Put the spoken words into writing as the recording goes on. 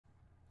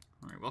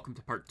Alright, welcome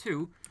to part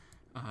 2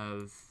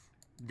 of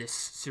this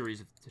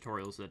series of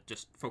tutorials that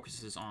just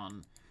focuses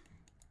on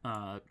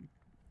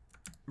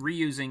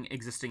reusing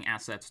existing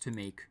assets to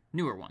make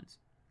newer ones.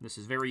 This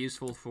is very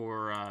useful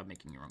for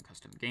making your own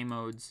custom game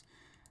modes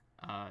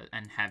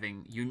and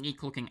having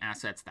unique-looking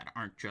assets that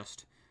aren't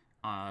just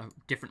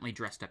differently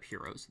dressed-up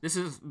heroes. This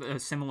is a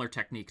similar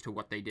technique to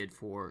what they did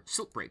for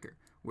Siltbreaker,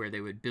 where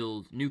they would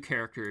build new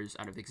characters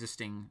out of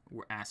existing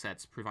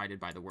assets provided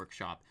by the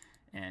workshop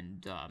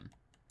and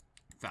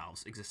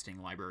Valve's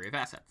existing library of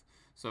assets.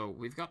 So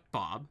we've got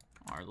Bob,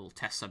 our little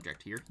test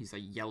subject here. He's a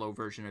yellow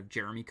version of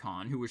Jeremy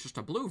Kahn, who was just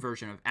a blue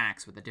version of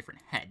Axe with a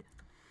different head.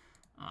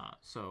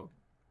 So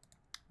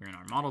we're in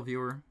our model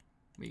viewer.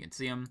 We can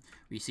see him.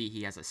 We see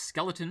he has a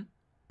skeleton,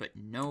 but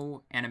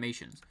no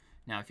animations.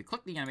 Now, if you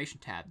click the animation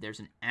tab,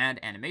 there's an add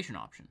animation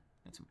option.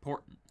 That's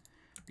important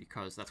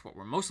because that's what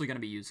we're mostly going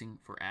to be using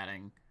for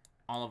adding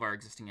all of our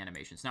existing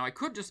animations. Now, I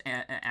could just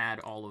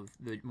add all of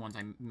the ones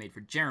I made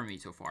for Jeremy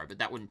so far, but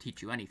that wouldn't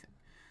teach you anything.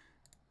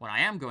 What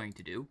I am going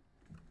to do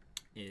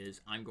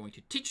is I'm going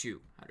to teach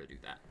you how to do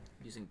that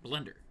using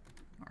Blender,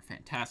 our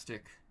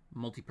fantastic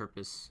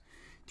multi-purpose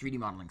 3D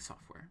modeling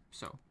software.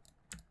 So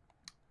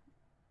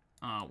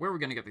where are we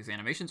going to get these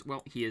animations?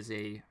 Well, he is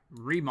a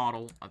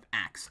remodel of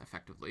Axe,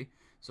 effectively.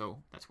 So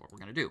that's what we're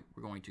going to do.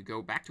 We're going to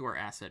go back to our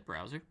asset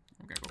browser.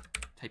 We're going to go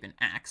type in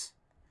Axe,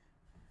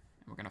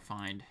 and we're going to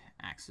find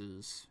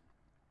Axe's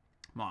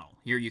model.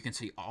 Here you can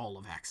see all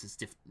of Axe's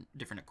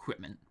different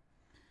equipment,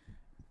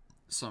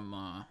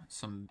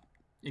 some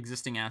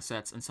existing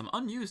assets, and some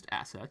unused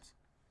assets.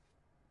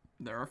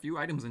 There are a few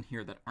items in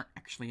here that aren't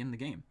actually in the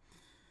game,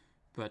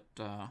 but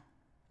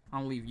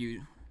I'll leave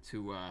you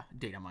to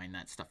data mine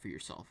that stuff for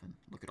yourself and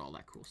look at all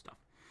that cool stuff.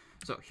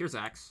 So here's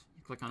Axe.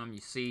 You click on him,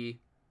 you see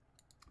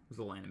his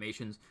little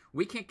animations.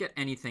 We can't get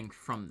anything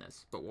from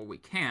this, but what we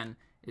can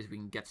is we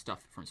can get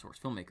stuff from Source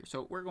Filmmaker.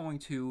 So we're going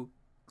to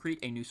create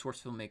a new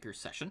Source Filmmaker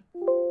session.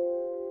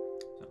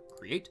 So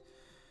create.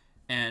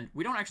 And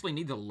we don't actually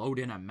need to load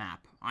in a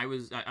map. I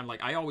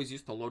always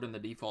used to load in the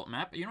default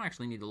map, but you don't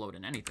actually need to load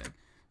in anything.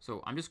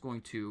 So I'm just going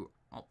to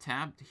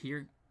Alt-Tab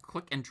here,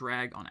 click and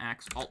drag on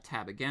Axe,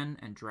 Alt-Tab again,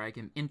 and drag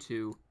him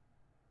into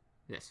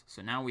this.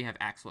 So now we have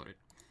Axe loaded.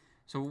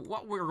 So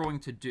what we're going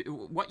to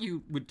do, what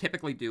you would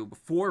typically do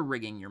before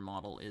rigging your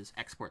model is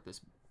export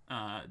this,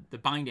 the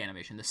bind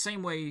animation, the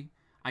same way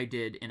I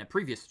did in a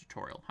previous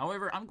tutorial.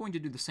 However, I'm going to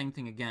do the same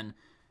thing again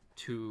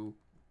to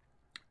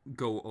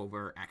go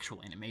over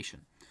actual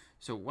animation.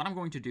 So what I'm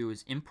going to do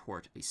is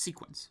import a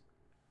sequence.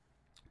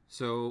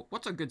 So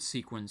what's a good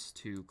sequence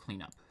to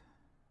clean up?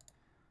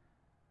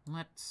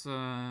 Let's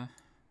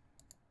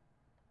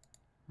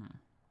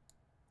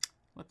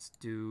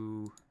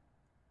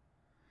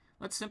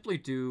simply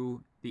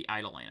do the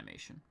idle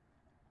animation.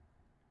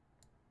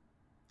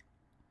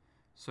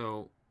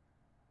 So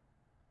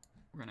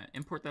we're going to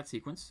import that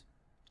sequence,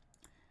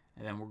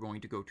 and then we're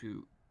going to go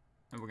to,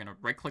 and we're going to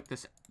right-click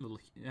this little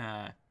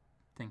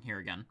thing here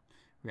again.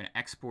 We're going to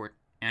export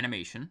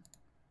animation,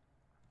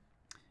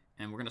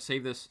 and we're going to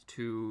save this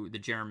to the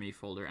Jeremy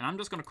folder, and I'm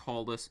just going to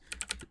call this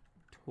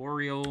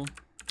tutorial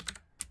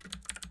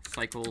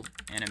cycle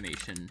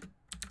animation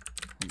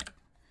cleanup,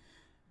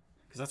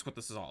 because that's what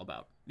this is all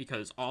about.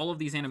 Because all of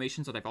these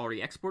animations that I've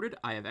already exported,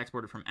 I have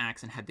exported from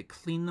Axe and had to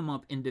clean them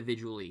up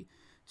individually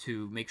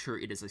to make sure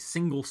it is a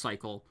single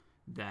cycle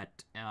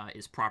that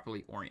is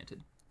properly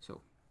oriented.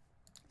 So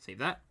save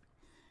that,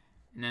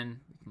 and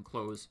then we can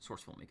close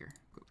Source Filmmaker.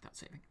 Go without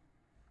saving.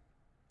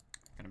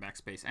 I'm going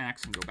to backspace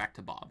Axe and go back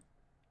to Bob.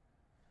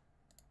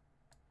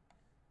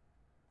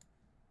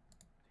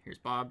 Here's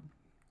Bob.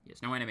 He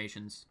has no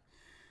animations.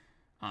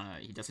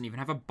 He doesn't even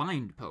have a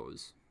bind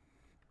pose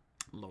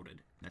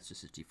loaded. That's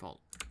just his default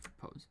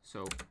pose.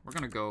 So we're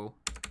going to go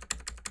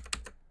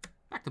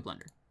back to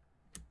Blender.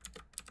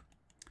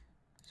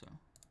 So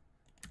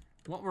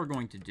what we're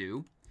going to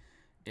do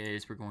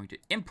is we're going to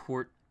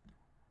import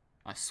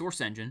a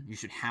source engine. You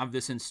should have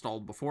this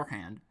installed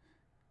beforehand.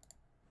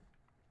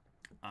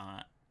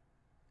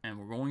 And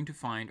we're going to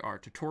find our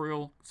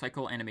tutorial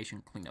cycle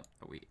animation cleanup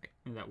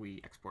that we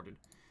exported.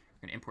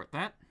 We're going to import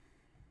that.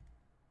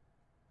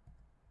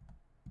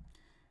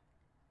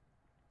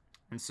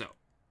 And so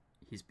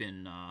he's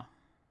been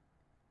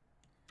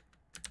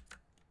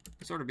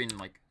sort of been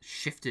like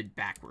shifted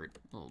backward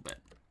a little bit.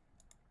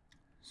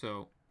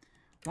 So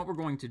what we're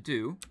going to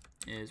do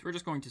is we're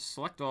just going to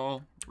select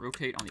all,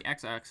 rotate on the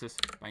x-axis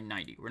by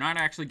 90. We're not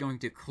actually going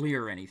to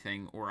clear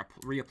anything or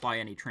reapply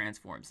any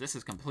transforms. This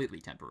is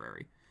completely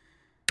temporary.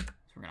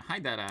 So we're going to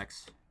hide that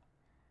Axe,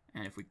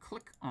 and if we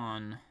click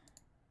on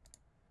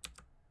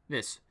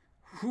this,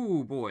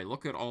 whoo boy,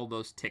 look at all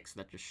those ticks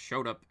that just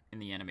showed up in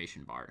the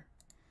animation bar,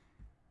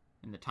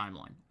 in the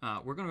timeline.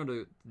 We're going to go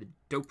to the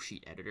dope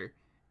sheet editor,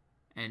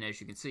 and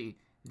as you can see,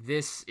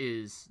 this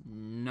is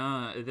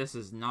not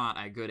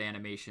a good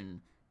animation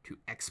to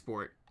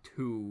export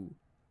to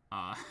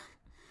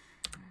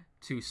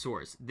to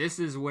source. This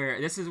is where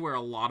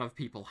a lot of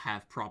people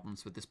have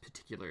problems with this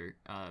particular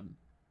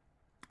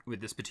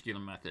with this particular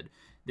method.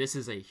 This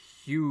is a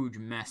huge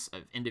mess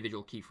of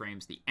individual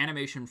keyframes. The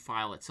animation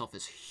file itself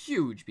is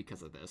huge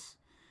because of this.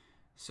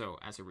 So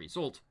as a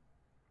result,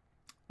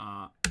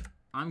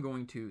 I'm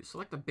going to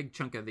select a big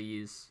chunk of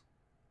these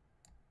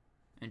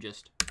and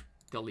just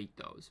delete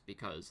those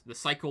because the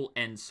cycle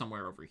ends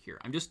somewhere over here.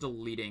 I'm just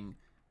deleting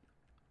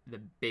the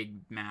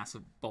big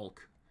massive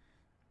bulk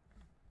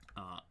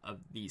of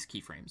these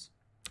keyframes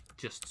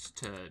just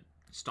to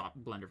stop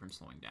Blender from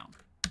slowing down.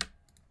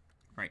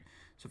 Right,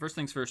 so first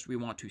things first, we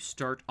want to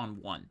start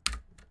on 1.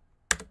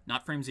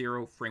 Not frame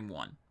 0, frame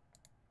 1.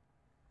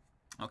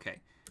 Okay,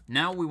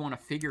 now we want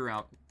to figure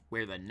out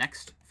where the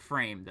next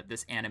frame that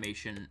this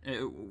animation,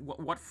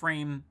 what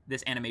frame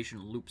this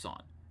animation loops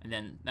on. And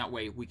then that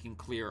way we can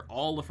clear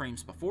all the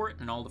frames before it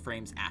and all the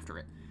frames after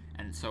it.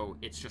 And so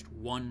it's just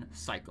one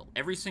cycle.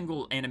 Every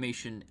single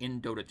animation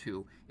in Dota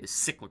 2 is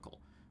cyclical.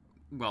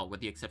 Well, with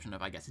the exception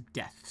of, I guess,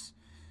 deaths.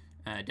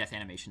 Death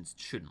animations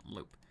shouldn't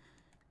loop.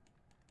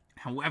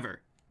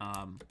 However,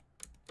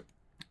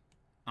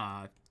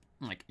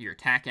 like your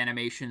attack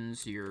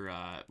animations, your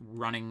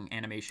running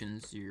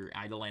animations, your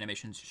idle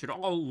animations should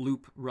all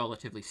loop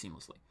relatively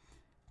seamlessly,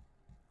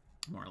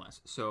 more or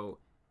less. So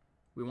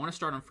we want to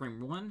start on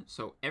frame 1.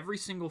 So every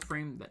single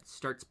frame that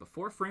starts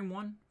before frame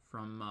 1,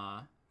 from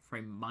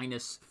frame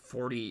minus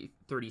 40,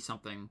 30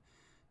 something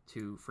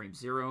to frame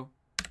 0,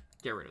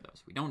 get rid of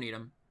those. We don't need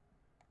them.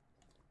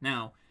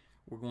 Now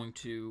we're going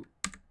to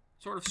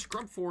sort of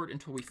scrub forward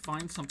until we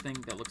find something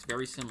that looks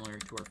very similar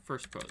to our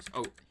first pose.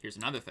 Oh, here's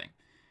another thing.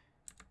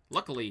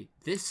 Luckily,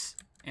 this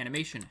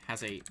animation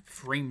has a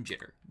frame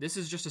jitter. This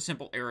is just a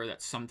simple error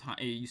that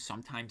you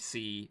sometimes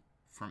see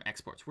from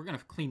exports. We're going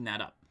to clean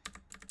that up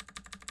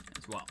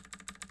as well.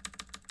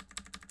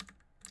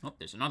 Oh,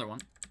 there's another one.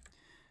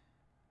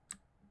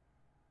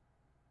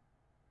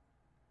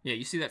 Yeah,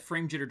 you see that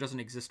frame jitter doesn't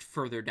exist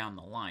further down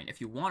the line.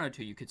 If you wanted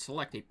to, you could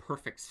select a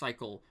perfect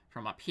cycle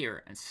from up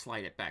here and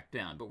slide it back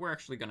down, but we're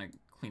actually going to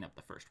clean up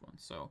the first one.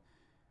 So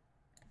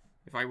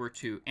if I were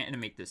to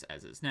animate this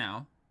as is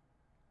now,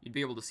 you'd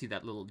be able to see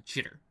that little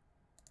jitter.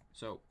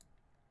 So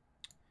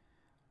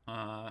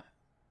let's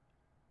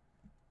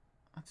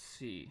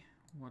see,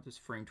 what does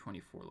frame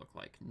 24 look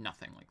like?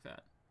 Nothing like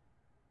that.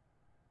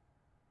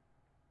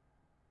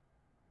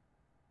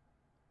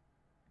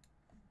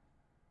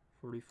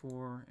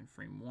 .44 and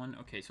frame 1.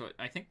 Okay, so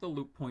I think the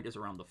loop point is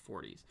around the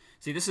 40s.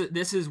 See,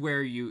 this is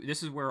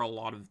where a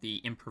lot of the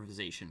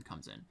improvisation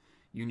comes in.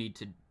 You need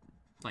to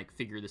like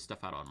figure this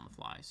stuff out on the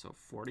fly. So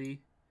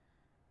 40.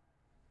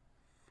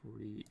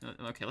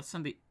 Okay, let's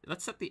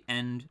set the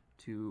end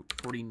to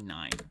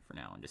 49 for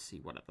now and just see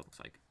what it looks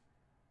like.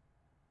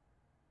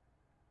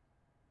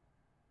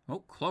 Oh,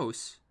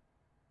 close.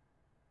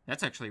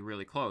 That's actually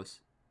really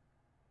close.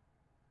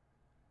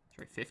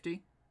 Try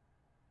 50.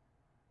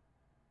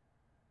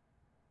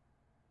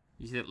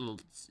 You see that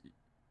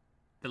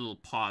little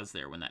pause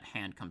there when that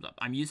hand comes up.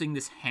 I'm using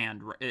this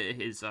hand,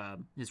 his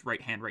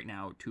right hand right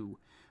now, to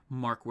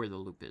mark where the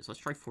loop is. Let's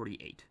try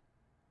 48.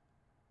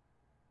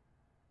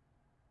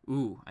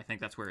 Ooh, I think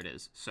that's where it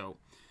is. So,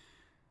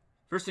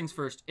 first things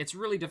first, it's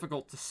really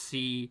difficult to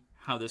see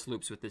how this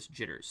loops with this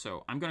jitter.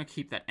 So I'm going to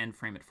keep that end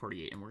frame at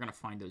 48, and we're going to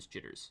find those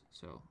jitters.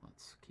 So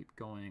let's keep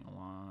going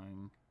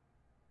along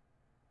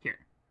here.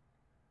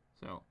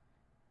 So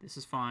this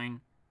is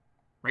fine.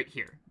 Right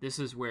here. This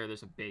is where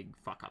there's a big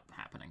fuck up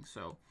happening.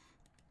 So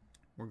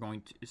we're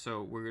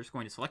just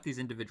going to select these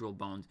individual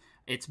bones.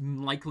 It's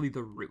likely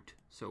the root.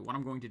 So what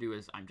I'm going to do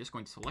is I'm just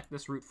going to select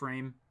this root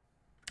frame,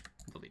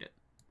 delete it.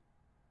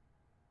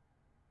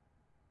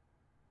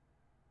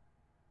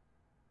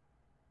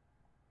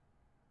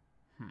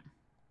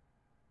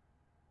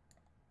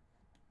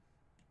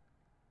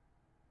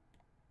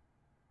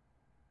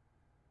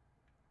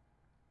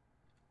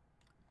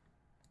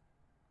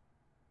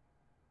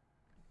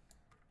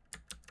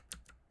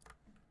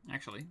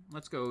 Actually,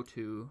 let's go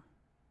to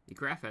the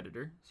graph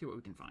editor, see what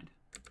we can find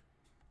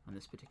on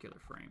this particular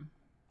frame.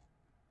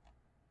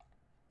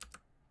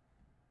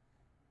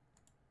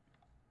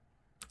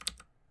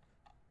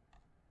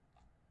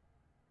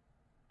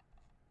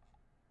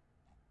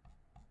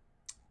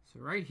 So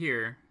right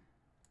here,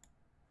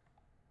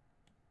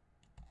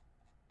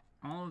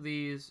 all of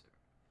these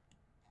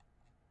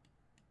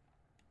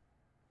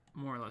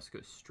more or less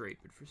go straight,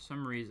 but for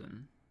some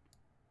reason,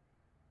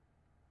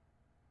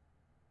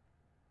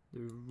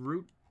 the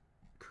root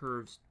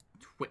curves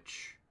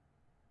twitch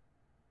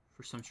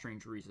for some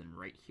strange reason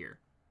right here.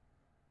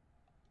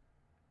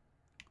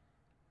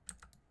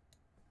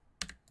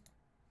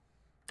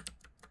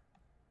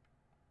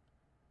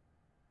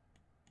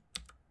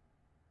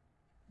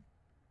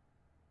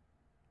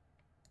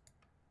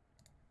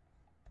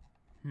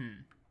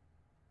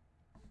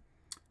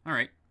 All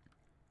right.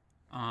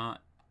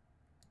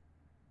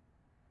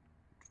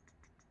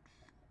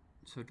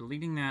 So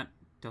deleting that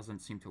doesn't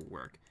seem to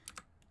work.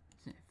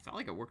 It felt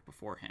like it worked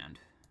beforehand.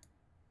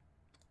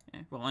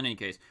 Well, in any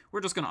case,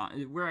 we're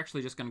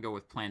actually just gonna go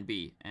with Plan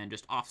B and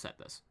just offset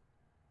this.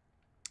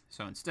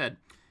 So instead,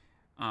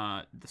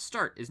 the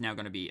start is now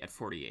going to be at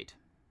 48.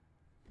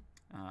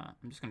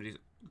 I'm just going to do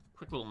a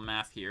quick little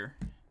math here.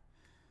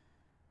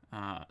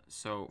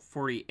 So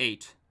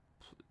 48.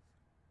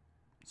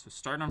 So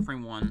start on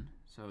frame 1.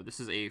 So this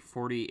is a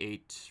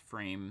 48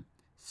 frame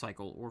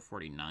cycle, or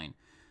 49.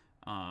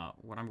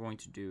 What I'm going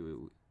to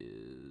do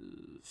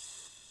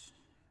is...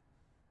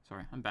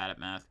 Sorry, I'm bad at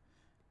math.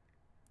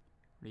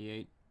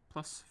 48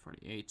 plus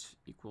 48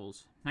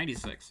 equals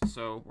 96.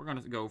 So we're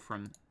going to go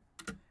from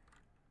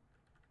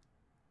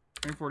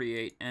frame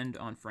 48, end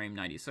on frame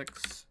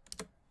 96.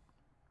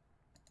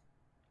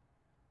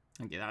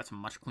 Okay, that's a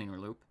much cleaner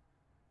loop.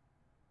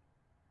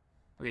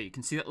 Okay, you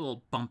can see that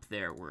little bump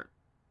there where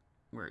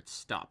it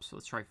stops. So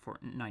let's try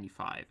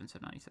 95 instead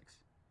of 96.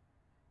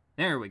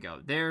 There we go.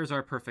 There's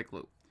our perfect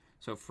loop.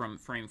 So from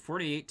frame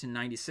 48 to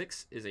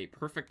 96 is a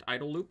perfect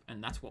idle loop,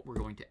 and that's what we're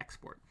going to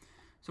export.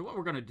 So what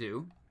we're going to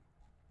do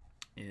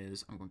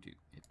is I'm going to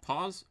hit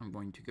pause. I'm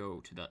going to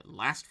go to the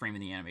last frame in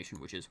the animation,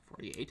 which is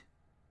 48.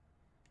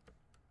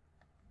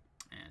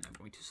 And I'm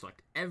going to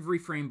select every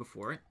frame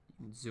before it.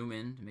 You can zoom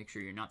in to make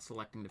sure you're not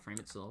selecting the frame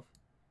itself.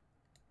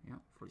 Yeah,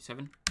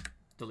 47.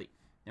 Delete.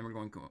 Then we're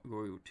going to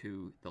go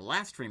to the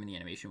last frame in the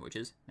animation, which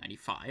is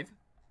 95.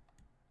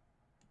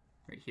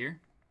 Right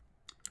here.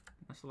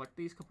 I select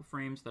these couple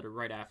frames that are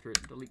right after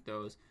it, delete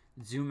those,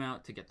 zoom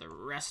out to get the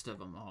rest of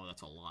them. Oh,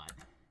 that's a lot.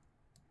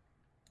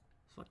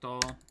 Select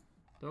all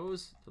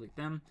those, delete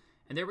them,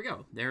 and there we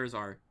go. There's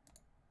our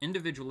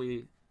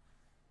individually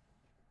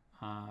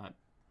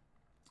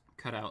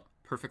cut out,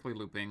 perfectly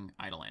looping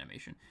idle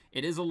animation.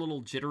 It is a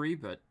little jittery,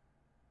 but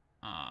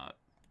I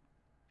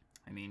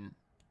mean,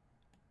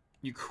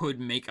 you could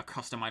make a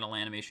custom idle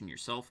animation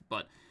yourself,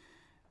 but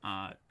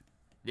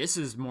this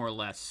is more or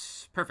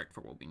less perfect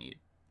for what we need.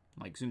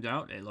 Like, zoomed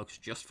out, it looks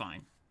just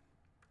fine.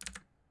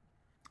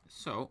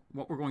 So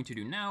what we're going to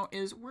do now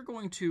is we're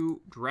going to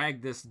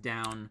drag this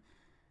down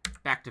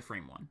back to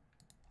frame 1,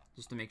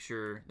 just to make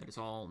sure that it's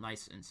all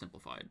nice and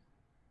simplified.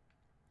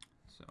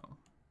 So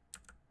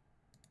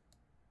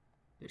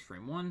there's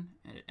frame 1,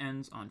 and it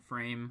ends on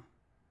frame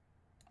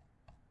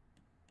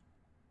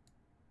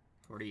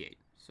 48.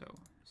 So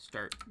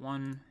start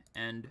 1,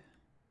 end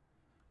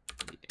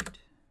 48.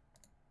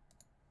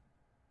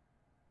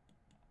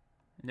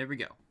 And there we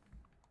go.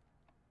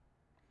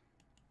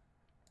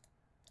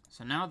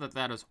 So now that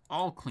that is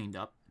all cleaned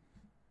up,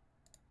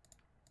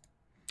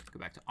 go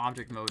back to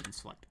object mode and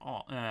select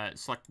all.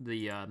 Select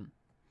the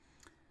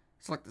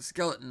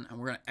skeleton, and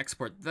we're going to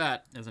export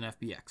that as an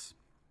FBX.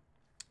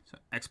 So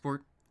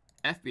export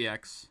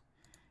Fbx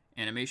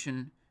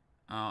Animation.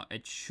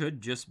 It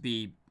should just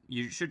be,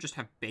 you should just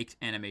have baked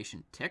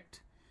animation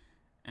ticked,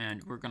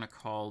 and we're going to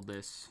call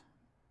this.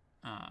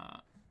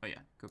 Oh yeah,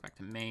 go back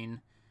to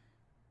main.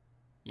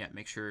 Yeah,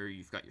 make sure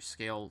you've got your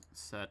scale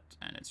set,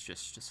 and it's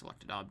just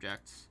selected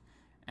objects.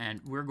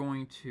 And we're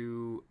going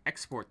to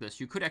export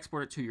this. You could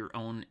export it to your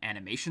own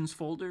animations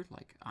folder,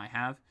 like I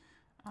have.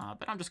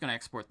 But I'm just going to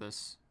export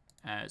this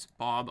as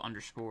Bob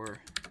 _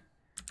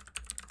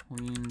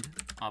 cleaned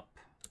up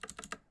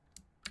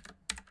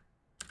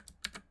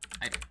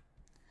idle.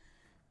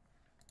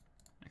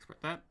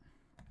 Export that.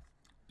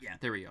 Yeah,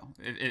 there we go.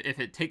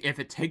 If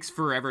it takes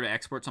forever to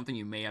export something,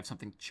 you may have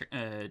something.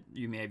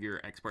 You may have your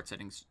export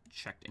settings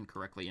checked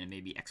incorrectly, and it may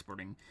be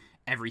exporting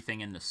everything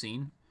in the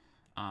scene.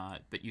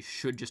 But you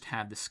should just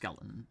have the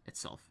skeleton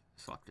itself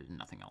selected and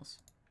nothing else.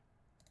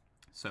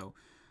 So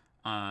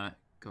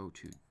go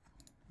to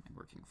my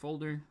working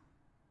folder.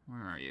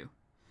 Where are you?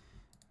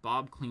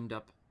 Bob cleaned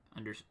up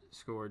 _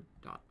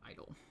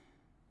 .idle.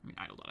 I mean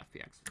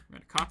idle.fbx. We're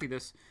going to copy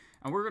this,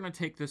 and we're going to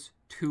take this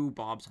to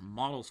Bob's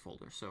models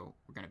folder. So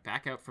we're going to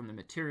back out from the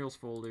materials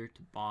folder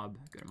to Bob,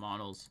 go to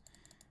models,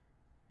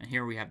 and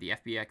here we have the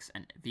FBX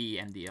and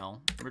VMDL.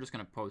 We're just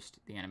going to post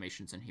the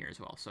animations in here as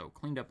well. So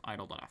cleaned up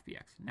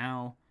idle.fbx.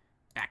 Now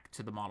back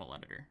to the model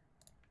editor.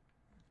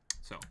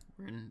 So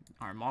we're in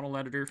our model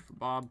editor for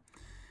Bob.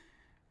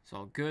 It's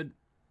all good.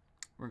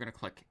 We're going to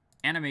click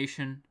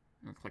animation.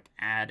 We're going to click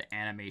add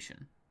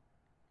animation.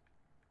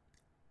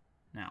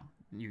 Now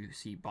you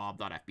see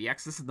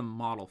bob.fbx. This is the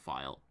model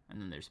file.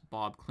 And then there's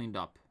Bob cleaned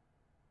up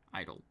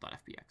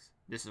idle.fbx.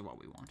 This is what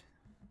we want.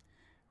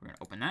 We're going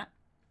to open that.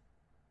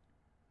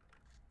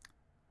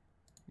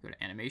 Go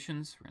to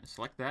animations, we're going to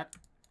select that,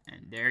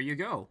 and there you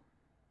go.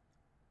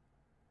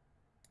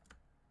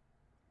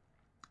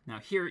 Now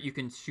here you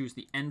can choose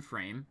the end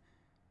frame.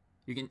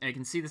 I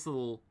can see this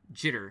little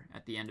jitter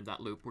at the end of that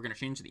loop. We're going to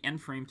change the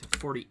end frame to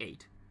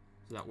 48,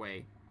 so that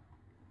way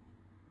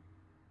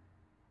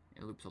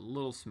it loops a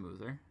little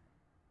smoother.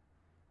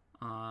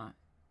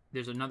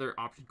 There's another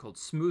option called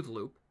smooth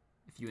loop.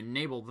 If you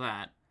enable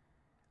that,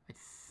 I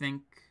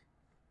think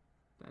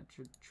that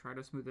should try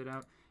to smooth it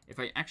out. If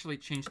I actually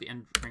change the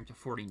end frame to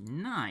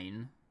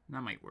 49,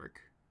 that might work.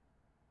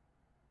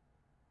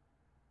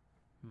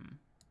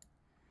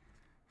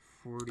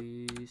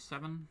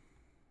 47.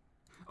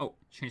 Oh,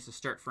 change the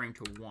start frame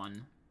to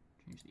 1.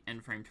 Change the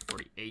end frame to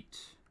 48.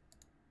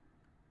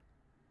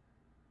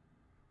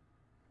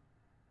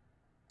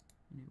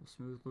 Enable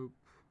smooth loop.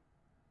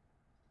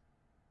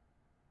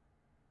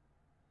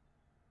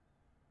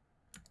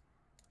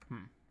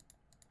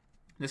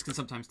 This can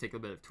sometimes take a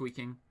bit of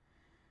tweaking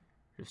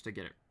just to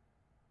get it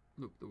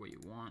looped the way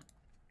you want,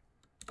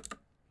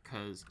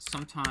 because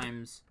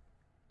sometimes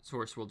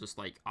Source will just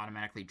like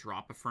automatically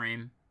drop a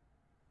frame.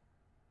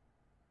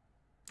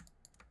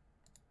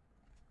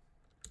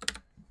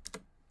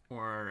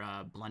 Or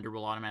Blender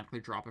will automatically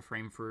drop a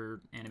frame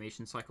for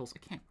animation cycles. I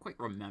can't quite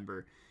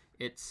remember.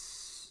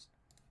 It's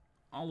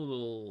all a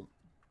little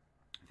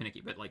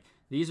finicky, but like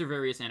these are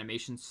various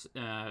animation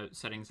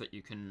settings that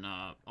you can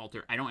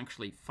alter. I don't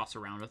actually fuss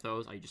around with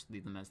those. I just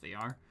leave them as they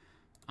are.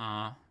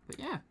 But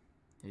yeah,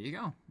 there you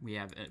go. We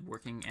have a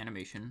working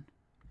animation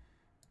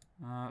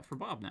for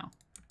Bob now.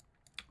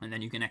 And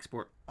then you can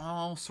export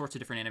all sorts of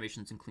different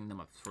animations and clean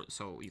them up.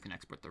 So you can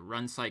export the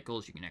run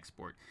cycles, you can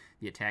export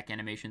the attack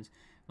animations.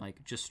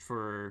 Like just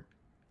for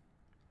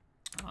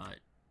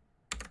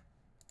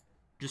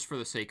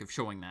the sake of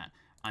showing that,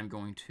 I'm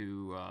going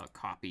to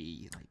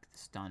copy like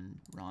stun,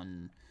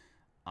 run,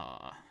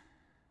 like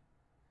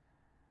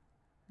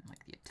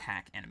the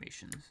attack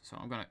animations. So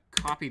I'm going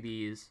to copy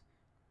these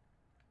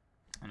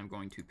and I'm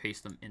going to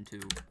paste them into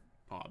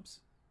Bob's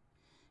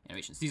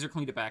animations. These are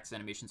cleaned up Axe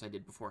animations I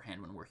did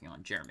beforehand when working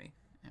on Jeremy.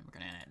 And we're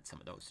going to add some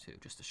of those too,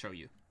 just to show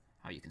you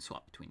how you can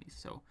swap between these.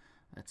 So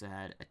let's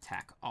add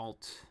attack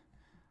alt.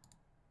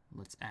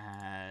 Let's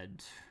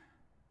add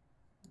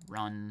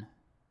run.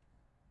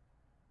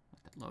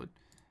 Let that load.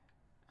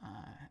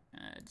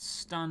 Add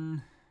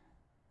stun.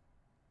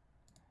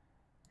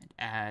 And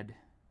add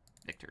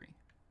victory.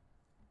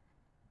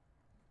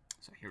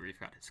 So here we've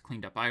got his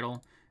cleaned up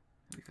idle.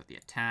 We've got the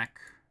attack.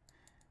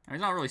 Now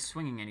he's not really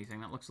swinging anything.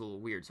 That looks a little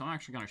weird. So I'm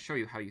actually going to show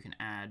you how you can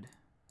add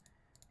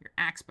your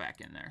axe back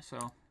in there.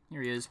 So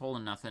here he is,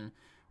 holding nothing.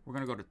 We're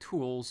going to go to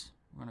Tools.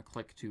 We're going to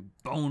click to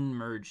Bone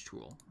Merge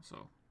Tool.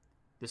 So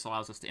this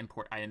allows us to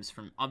import items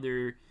from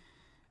other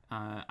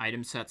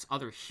item sets,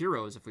 other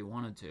heroes if we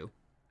wanted to,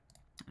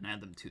 and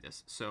add them to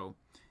this. So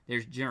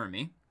there's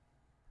Jeremy.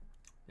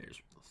 There's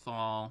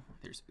Thal.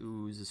 There's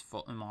Ooze's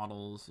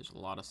models. There's a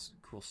lot of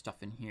cool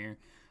stuff in here.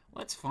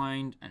 Let's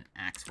find an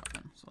axe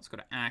weapon. So let's go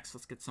to axe.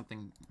 Let's get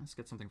something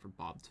for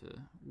Bob to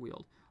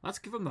wield. Let's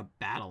give him a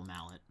battle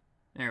mallet.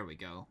 There we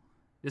go.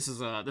 This was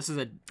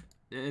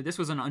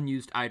an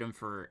unused item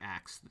for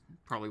axe.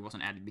 Probably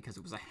wasn't added because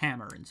it was a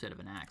hammer instead of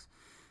an axe.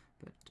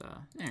 But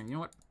yeah, you know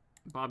what?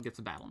 Bob gets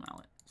a battle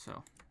mallet.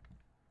 So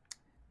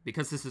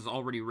because this is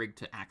already rigged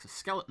to Axe's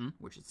skeleton,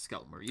 which is the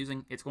skeleton we're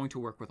using, it's going to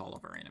work with all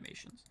of our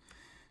animations.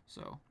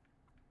 So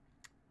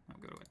I'll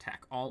go to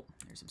attack alt.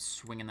 There's him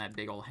swinging that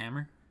big old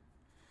hammer.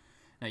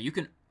 Now you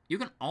can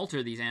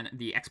alter these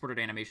the exported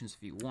animations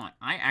if you want.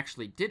 I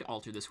actually did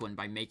alter this one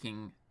by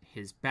making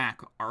his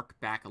back arc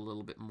back a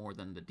little bit more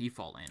than the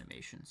default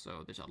animation.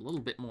 So there's a little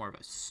bit more of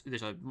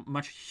there's a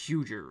much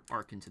huger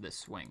arc into this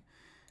swing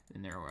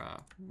than there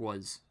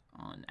was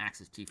on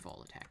Axe's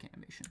default attack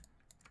animation.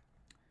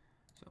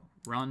 So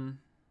run.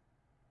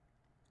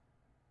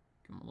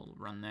 Give him a little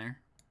run there.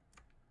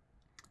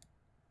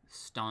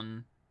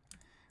 Stun.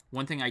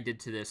 One thing I did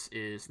to this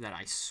is that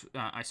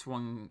I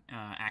swung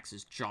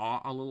Axe's jaw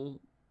a little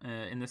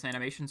in this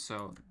animation,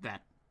 so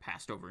that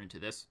passed over into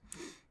this.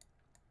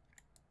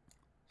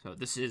 So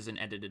this is an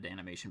edited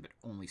animation, but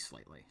only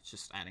slightly. It's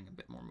just adding a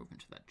bit more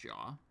movement to that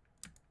jaw.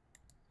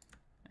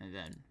 And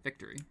then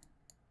victory.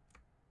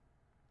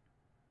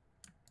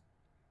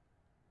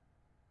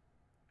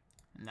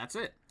 And that's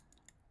it.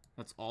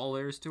 That's all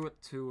there is to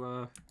it,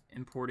 to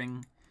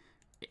importing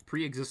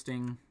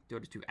pre-existing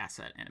Dota 2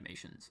 asset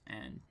animations.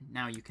 And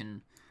now you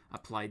can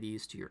apply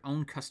these to your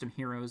own custom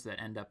heroes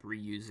that end up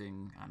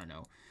reusing, I don't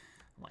know,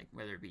 like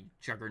whether it be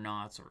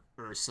Juggernauts or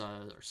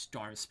Ursa or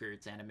Storm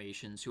Spirits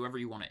animations, whoever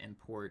you want to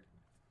import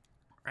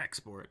or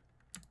export.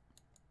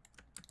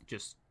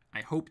 Just,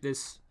 I hope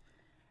this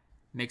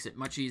makes it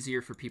much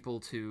easier for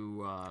people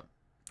to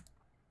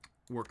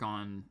work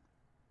on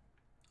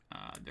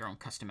their own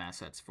custom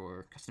assets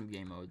for custom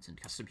game modes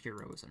and custom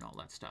heroes and all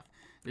that stuff.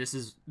 This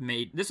was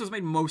made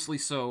mostly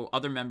so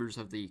other members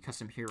of the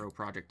custom hero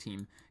project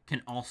team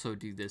can also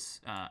do this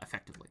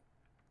effectively.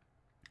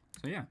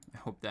 So yeah, I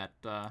hope that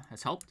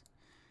has helped.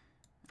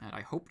 And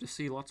I hope to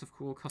see lots of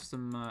cool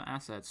custom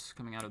assets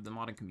coming out of the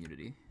modding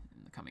community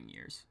in the coming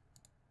years.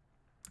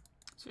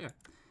 So yeah,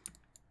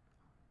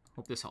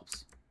 hope this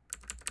helps.